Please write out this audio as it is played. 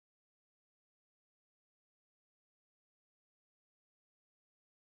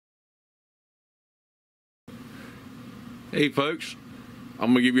Hey folks,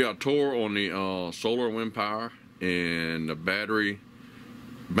 I'm going to give you a tour on the solar wind power and the battery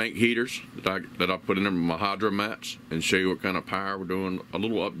bank heaters that I put in there with my hydro mats, and show you what kind of power we're doing, a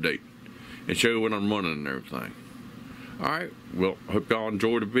little update, and show you what I'm running and everything. Alright, well, I hope y'all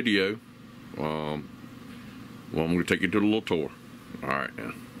enjoyed the video. Well, I'm going to take you to the little tour. Alright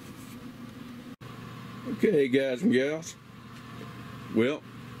now. Okay guys and gals, well,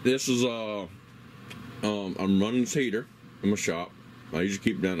 this is I'm running this heater in my shop. I usually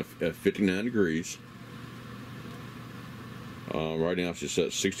keep it down at 59 degrees. Right now it's just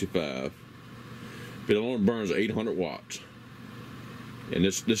at 65, but it only burns 800 watts. And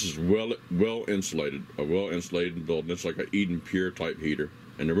this is well insulated, a well insulated building. It's like an Eden Pure type heater,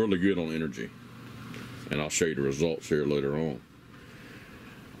 and they're really good on energy. And I'll show you the results here later on.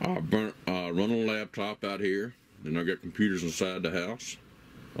 I run a laptop out here, and I got computers inside the house,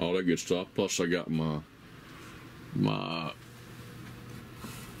 all that good stuff. Plus I got my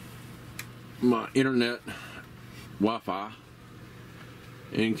internet, Wi-Fi,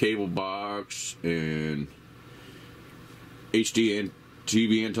 and cable box, and HD and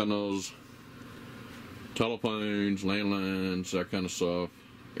TV antennas, telephones, landlines, that kind of stuff.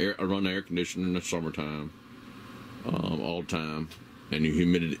 I run the air conditioner in the summertime, all the time, and the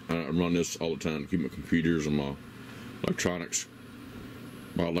humidity. I run this all the time to keep my computers and my electronics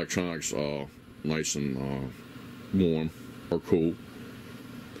nice and warm or cool.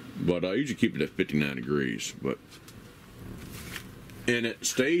 But I usually keep it at 59 degrees, and it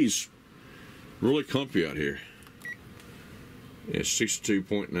stays really comfy out here. It's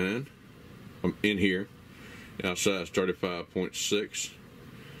 62.9 in here. Outside it's 35.6.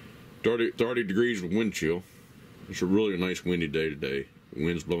 30 degrees with wind chill. It's a really nice windy day today. The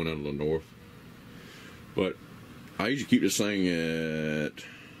wind's blowing out of the north. But I usually keep this thing at,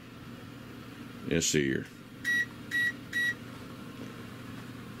 let's see here,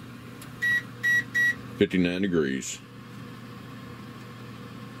 59 degrees.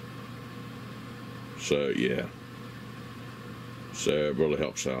 So yeah, so it really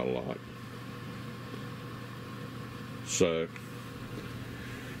helps out a lot. So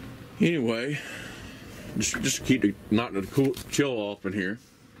anyway, just keep knocking the cool chill off in here.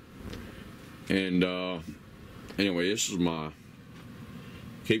 And anyway, this is my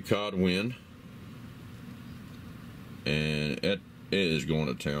Cape Cod wind, and it is going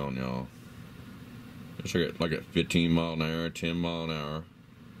to town, y'all. It's like at 15 mile an hour, 10 mile an hour.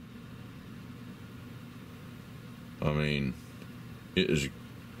 I mean, it is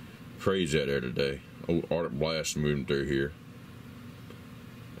crazy out there today. Oh, Arctic blast moving through here.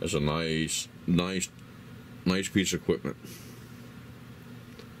 That's a nice piece of equipment.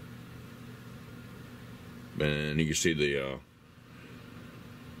 And you can see the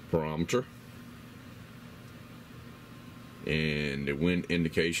barometer and the wind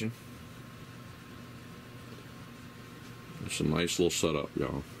indication. It's a nice little setup,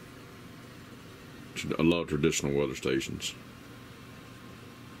 y'all. I love traditional weather stations.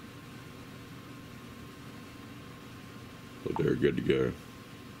 But they're good to go.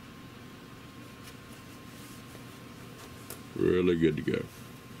 Really good to go.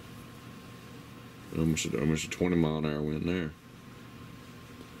 Almost a 20 mile an hour wind there.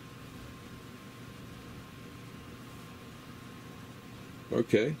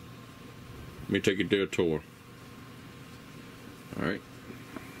 Okay. Let me take you to a tour. Alright.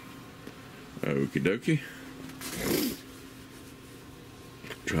 Okie dokie.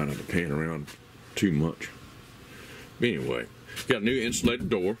 Try not to pan around too much. But anyway, got a new insulated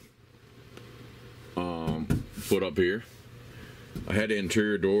door put up here. I had the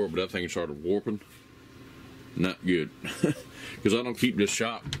interior door, but that thing started warping. Not good. Because I don't keep this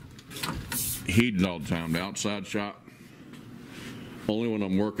shop heated all the time, the outside shop. Only when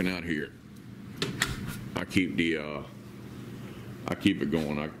I'm working out here. I keep it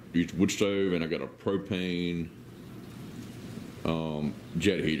going. I use wood stove, and I got a propane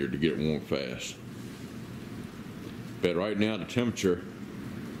jet heater to get it warm fast. But right now the temperature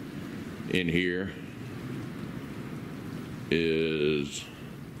in here is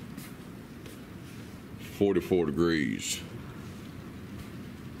 44 degrees.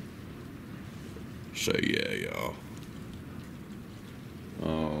 So yeah, y'all.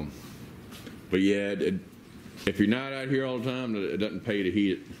 But yeah, if you're not out here all the time, it doesn't pay to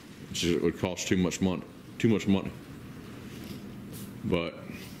heat it. It would cost too much money. But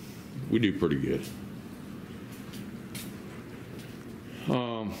we do pretty good.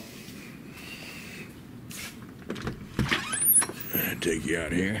 I'll take you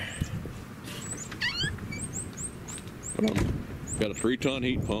out here. Got a 3-ton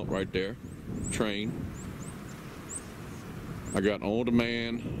heat pump right there. Train. I got an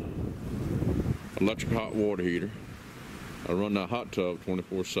on-demand electric hot water heater. I run that hot tub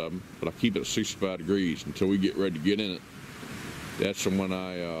 24/7, but I keep it at 65 degrees until we get ready to get in it. That's when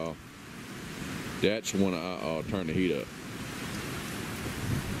I turn the heat up.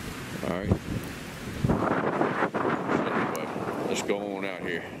 All right. Anyway, let's go on out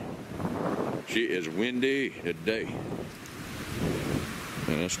here. She is windy today,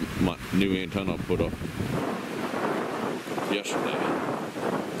 and that's my new antenna I put up yesterday.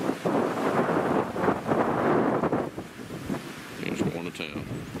 And it's going to town.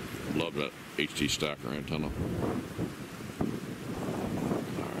 Love that HT stacker antenna.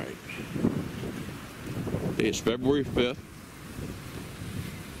 All right. It's February 5th.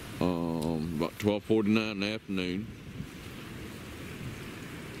 About 12:49 in the afternoon.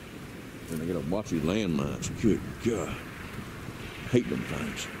 And I gotta watch these landmines. Good God. I hate them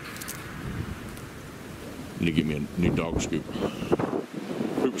things. Need to get me a new dog scooper.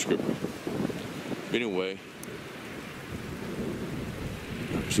 Pooper scooper. Anyway,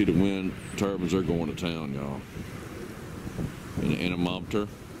 I see the wind turbines are going to town, y'all. And the anemometer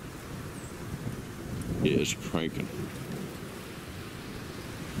is cranking.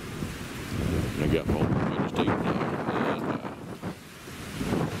 I got my old deep now, and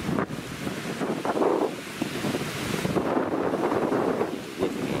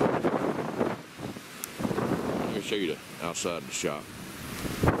whipping out. Let me show you the outside of the shop.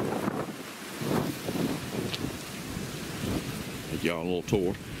 Take y'all a little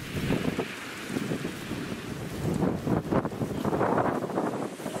tour.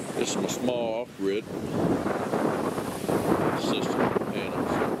 This is my small off-grid system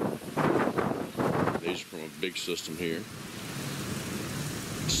panels. These are from a big system here.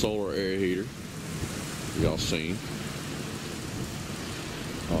 Solar air heater. Y'all seen.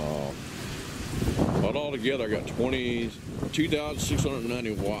 But all together I got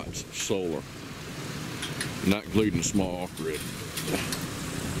 2,690 watts of solar. Not including the small off-grid.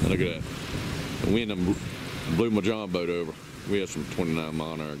 Look at that. The wind blew my John boat over. We had some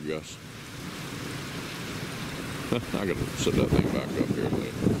 29-mile-an-hour gusts. I gotta set that thing back up here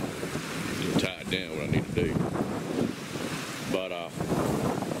later. Tie it down what I need to do. But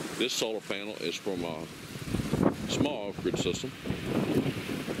this solar panel is from a small off-grid system.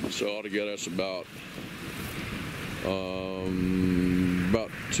 So altogether it's about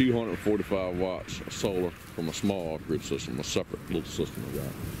 245 watts of solar from a small off-grid system, a separate little system I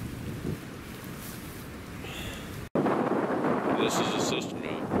got. This is a system,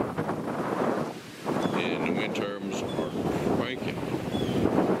 y'all. And the wind turbines are cranking.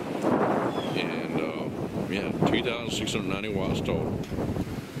 And yeah, 2,690 watts total.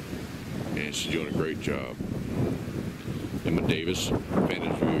 And she's doing a great job. And my Davis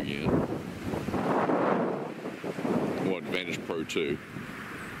Vantage View again. Well, Vantage Pro 2.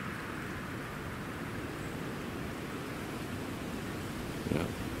 Yeah.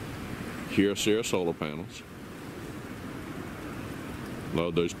 Kyocera solar panels.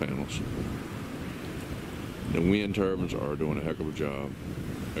 Love those panels. The wind turbines are doing a heck of a job.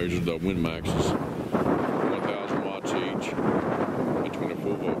 There's the Wind Maxes, 1,000 watts each, at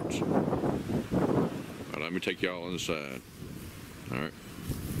 24 volts. All right, let me take y'all inside. All right,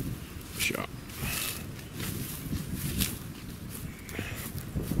 shop.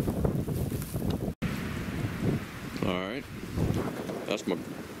 All right, that's my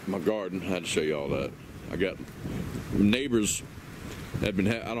garden. I had to show y'all that. I got neighbors. I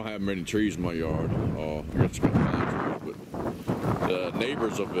don't have many trees in my yard. I got some pine trees, but the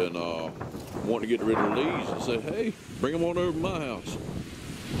neighbors have been wanting to get rid of the leaves and say, hey, bring them on over to my house.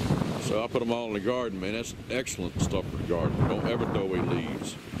 So I put them all in the garden, man. That's excellent stuff for the garden. Don't ever throw away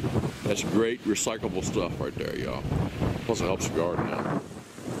leaves. That's great recyclable stuff right there, y'all. Plus it helps the garden out.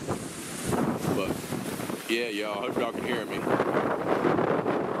 But yeah, y'all, I hope y'all can hear me.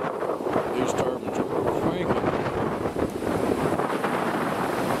 These turbines are cranking.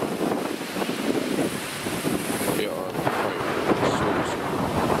 They are cranking. Seriously.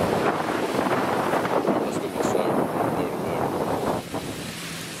 Let's go inside.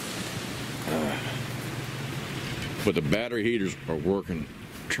 But the battery heaters are working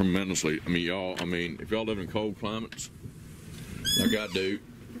tremendously. I mean, y'all, if y'all live in cold climates, like I do,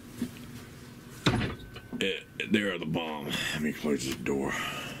 they're the bomb. Let me close this door.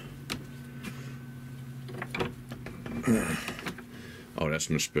 Oh, that's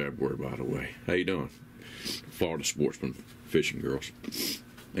Miss February, by the way. How you doing? Florida Sportsman Fishing Girls.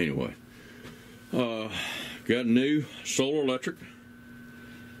 Anyway, got a new solar electric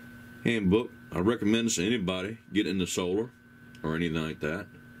handbook. I recommend this to anybody get into solar or anything like that.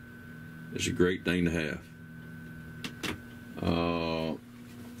 It's a great thing to have. But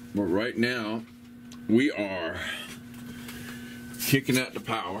right now, we are kicking out the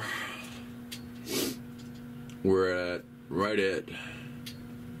power. We're right at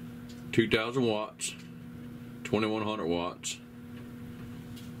 2,000 watts, 2,100 watts,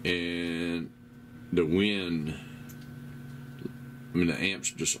 and the wind, I mean, the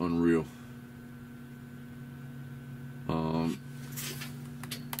amps are just unreal.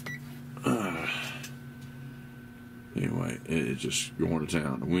 Anyway, it's just going to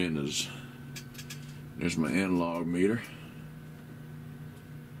town. The wind is, there's my analog meter.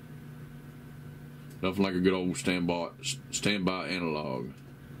 Nothing like a good old standby analog.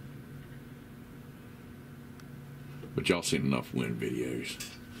 But y'all seen enough wind videos.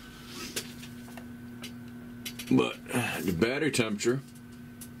 But the battery temperature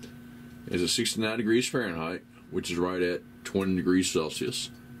is at 69 degrees Fahrenheit, which is right at 20 degrees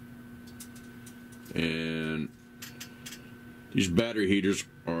Celsius. And these battery heaters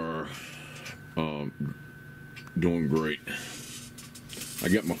are doing great. I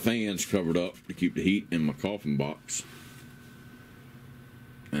got my fans covered up to keep the heat in my coffin box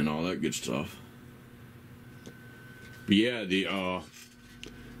and all that good stuff. But yeah,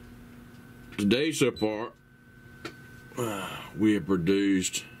 today so far, we have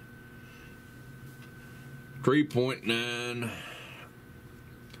produced 3.9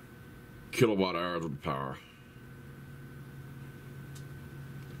 kilowatt hours of power.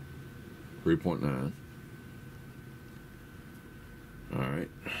 3.9.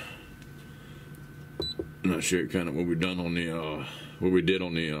 Alright. And I'll show you kind of what we've done on the what we did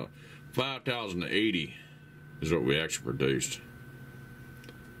on the 5,080 is what we actually produced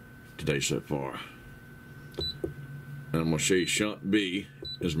today so far. And I'm going to show you shunt B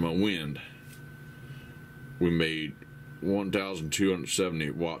is my wind. We made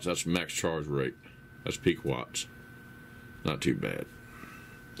 1,270 watts. That's max charge rate. That's peak watts. Not too bad.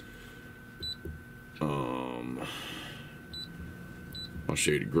 I'll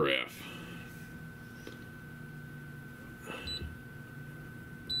show you the graph.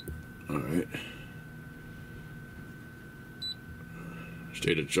 Alright.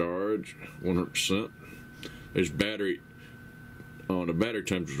 State of charge, 100%. There's battery. The battery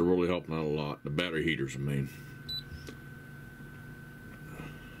temperatures are really helping out a lot. The battery heaters, I mean.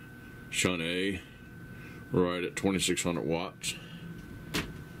 Shunt A, right at 2,600 watts.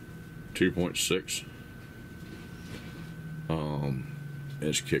 2.6.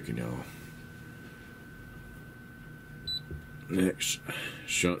 It's kicking, y'all. Next,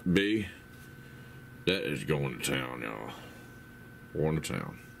 shunt B. That is going to town, y'all. Going to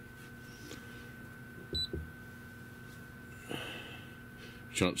town.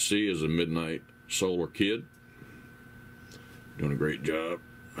 Shunt C is a midnight solar kid. Doing a great job.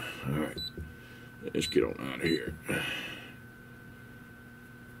 Alright. Let's get on out of here.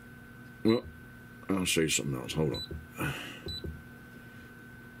 Well, I'll show you something else. Hold on.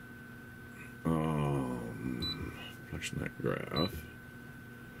 Flexing that graph.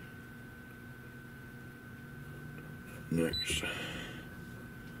 Next.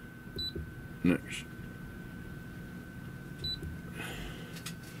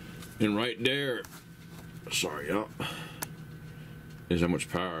 And right there, sorry y'all, is how much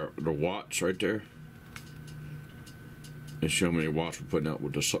power, the watts right there. It's showing me watts we're putting out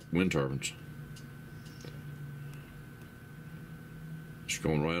with the wind turbines. It's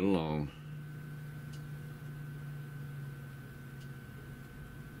going right along.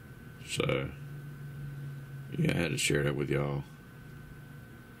 So, yeah, I had to share that with y'all.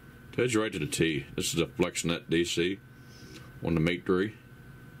 Tells you right to the T. This is a FlexNet DC on the Mate 3.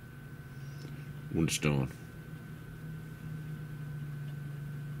 What it's doing.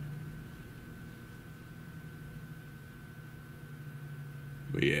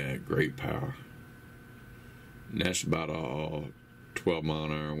 But yeah, great power. And that's about a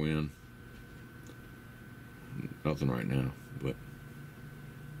 12-mile-an-hour wind. Nothing right now, but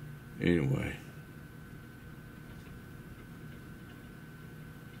anyway.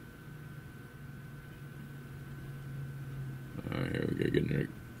 Alright, here we go, getting there.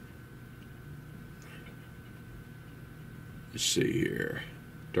 Let's see here.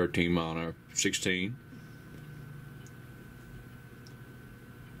 13 mile an hour, 16.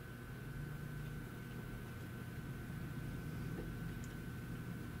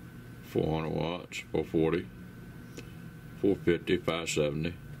 $400 watts, 440, 450,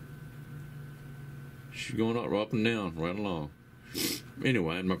 570. She's going up and down, right along.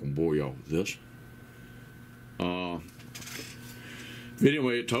 Anyway, I'm not going to bore y'all with this.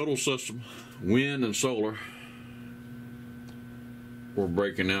 Anyway, total system, wind and solar, we're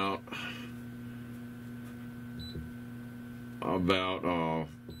breaking out about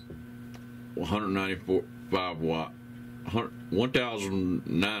 195 watt,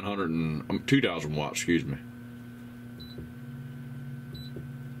 1,900 and 2,000 watts, excuse me.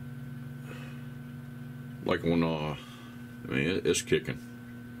 Like when I mean, it's kicking.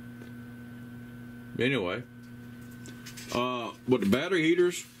 Anyway, with the battery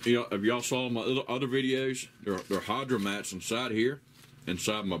heaters, you know, if y'all saw my other videos, they're hydro mats inside here,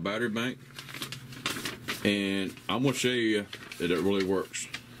 inside my battery bank, and I'm gonna show you that it really works.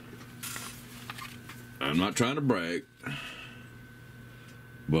 I'm not trying to brag,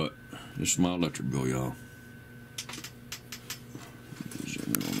 but this is my electric bill, y'all.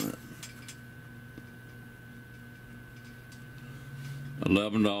 Zoom in on that.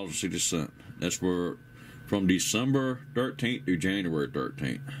 $11.60. That's for from December 13th to January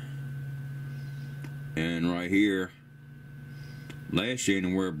 13th. And right here, last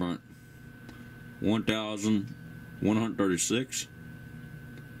January burnt 1,136.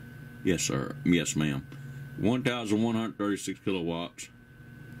 Yes, sir. Yes, ma'am. 1,136 kilowatts.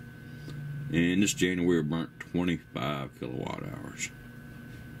 And this January burnt 25 kilowatt hours.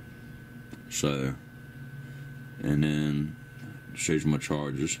 So, and then shows my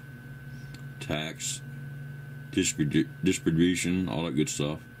charges, tax, distribution, all that good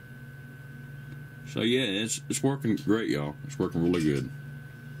stuff. So yeah, it's working great, y'all. It's working really good.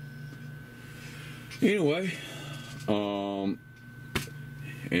 Anyway,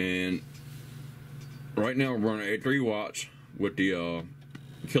 and right now we're running 83 watts with the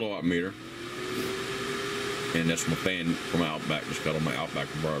kilowatt meter, and that's my fan from Outback. Just got on my Outback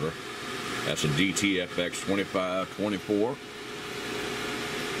converter. That's a DTFX 2524.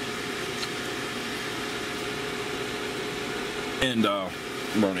 And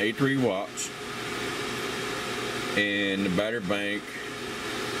we're on 83 watts, and the battery bank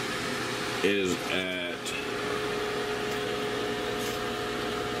is at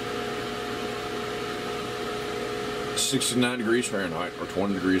 69 degrees Fahrenheit or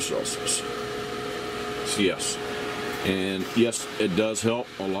 20 degrees Celsius. So yes, and yes, it does help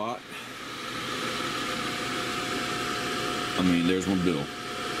a lot. I mean, there's my bill.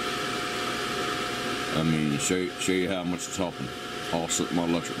 I mean, show you how much it's helping. Also, my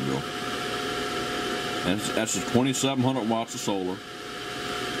electric bill. And that's 2,700 watts of solar,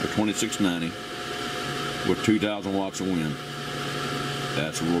 or 2,690, with 2,000 watts of wind.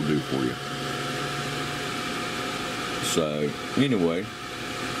 That's what we'll do for you. So, anyway,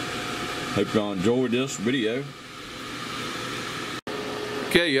 hope y'all enjoyed this video.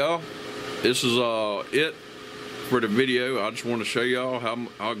 Okay, y'all, this is it for the video. I just want to show y'all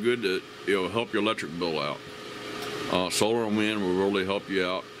how good it'll help your electric bill out. Solar and wind will really help you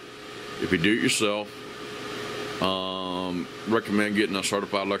out if you do it yourself. Recommend getting a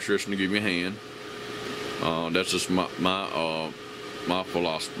certified electrician to give you a hand. That's just my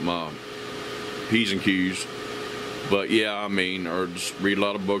philosophy, my P's and Q's. But yeah, I mean, or just read a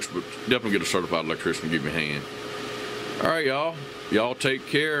lot of books, but definitely get a certified electrician to give you a hand. All right, y'all. Y'all take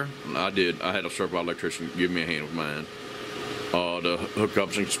care. I had a certified electrician give me a hand with mine. The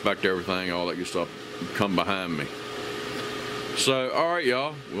hookups, inspect everything, all that good stuff, come behind me. So, all right,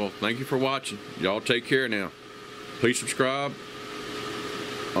 y'all. Well, thank you for watching. Y'all take care now. Please subscribe.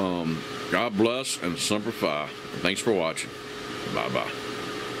 God bless and Semper Fi. Thanks for watching. Bye-bye.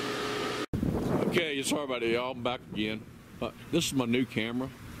 Okay, sorry about it, y'all. I'm back again. This is my new camera.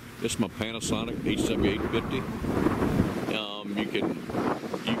 This is my Panasonic HW850. You can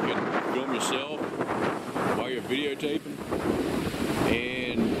film yourself while you're videotaping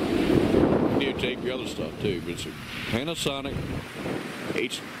and videotape your other stuff too. But it's a Panasonic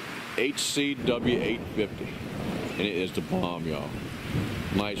HCW850, and it is the bomb, y'all.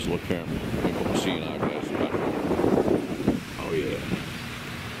 Nice little camera. Let me put my seeing eye glasses back on. Oh yeah.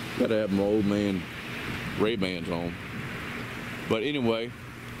 Gotta have my old man Ray-Bans on. But anyway,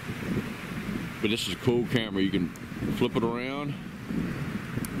 this is a cool camera. You can flip it around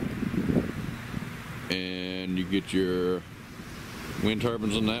and you get your wind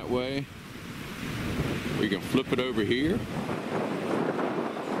turbines in that way. Or you can flip it over here.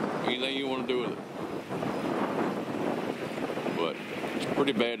 Anything you want to do with it. But it's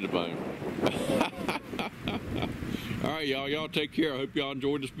pretty bad to the bone. Alright, y'all take care. I hope y'all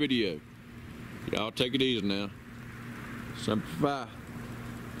enjoyed this video. Y'all take it easy now. Semper Fi.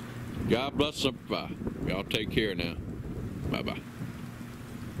 God bless Semper Fi. Y'all take care now. Bye-bye.